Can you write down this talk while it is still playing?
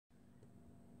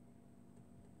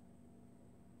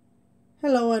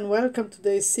Hello and welcome to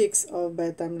day 6 of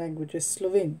Bedtime Languages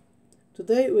Slovene.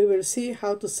 Today we will see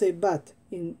how to say but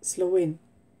in Slovene.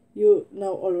 You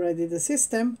know already the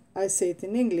system. I say it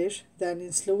in English, then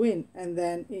in Slovene, and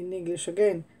then in English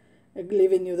again,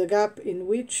 leaving you the gap in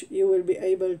which you will be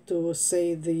able to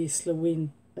say the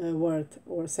Slovene word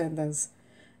or sentence.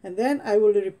 And then I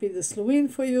will repeat the Slovene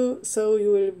for you, so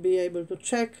you will be able to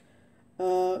check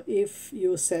if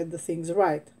you said the things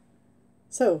right.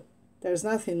 So, there's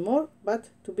nothing more but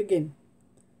to begin.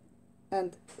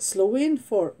 And Slovene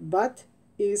for but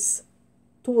is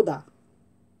toda.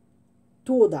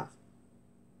 Toda.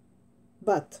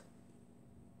 But.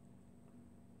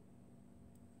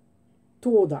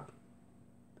 Toda.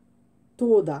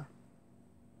 Toda.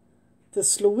 The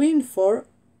Slovene for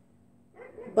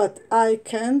but I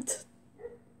can't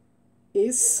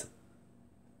is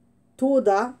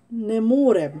toda ne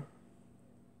morem.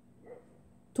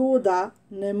 Toda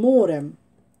ne morem,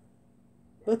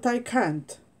 but I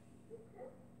can't.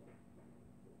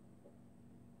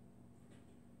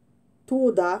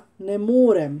 Toda ne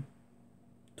morem.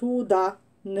 Toda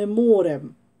ne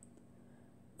morem.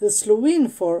 The Slovene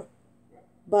for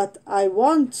but I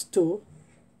want to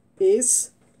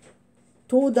is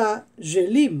toda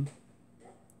želim.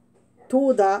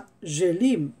 Toda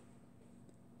želim.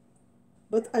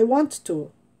 But I want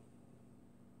to.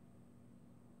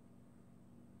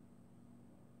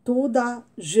 Toda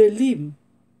želim.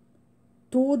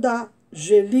 Toda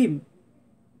želim.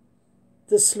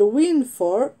 The Slovene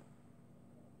for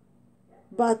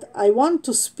but I want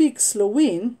to speak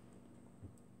Slovene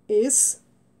is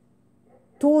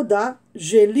toda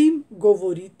želim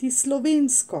govoriti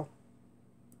slovensko.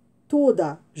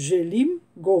 Toda želim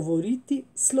govoriti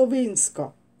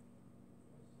slovensko.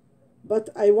 But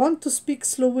I want to speak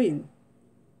Slovene.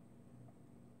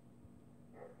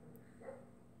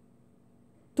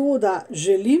 Toda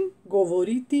želim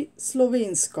govoriti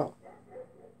slovensko.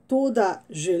 Toda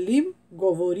želim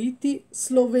govoriti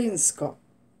slovensko.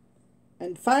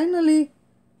 And finally,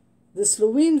 the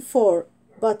Slovene for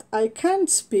but I can't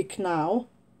speak now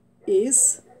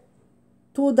is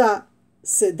toda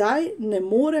sedaj ne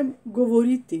morem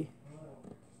govoriti.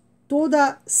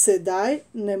 Toda sedaj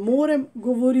ne morem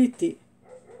govoriti.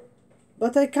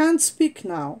 But I can't speak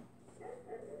now.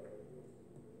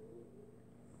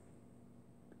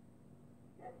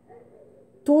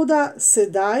 Toda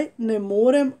sedaj ne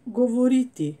morem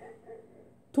govoriti.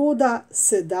 Toda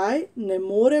sedaj ne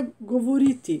morem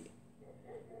govoriti.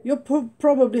 You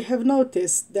probably have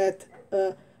noticed that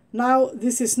now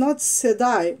this is not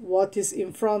sedaj, what is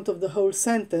in front of the whole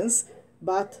sentence,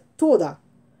 but toda.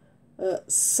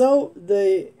 So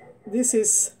this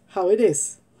is how it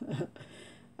is.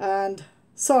 And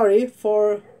sorry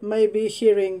for maybe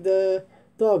hearing the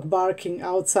dog barking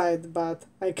outside, but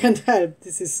I can't help.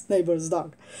 This is neighbor's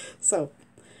dog. So,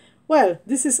 well,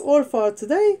 this is all for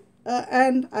today,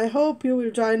 and I hope you will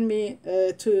join me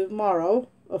tomorrow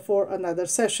for another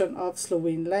session of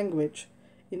Slovene language.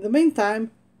 In the meantime,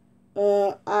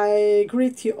 I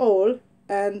greet you all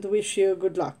and wish you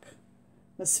good luck.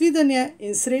 Nasvidenje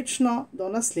in srečno do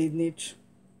naslednjič.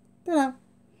 Tada!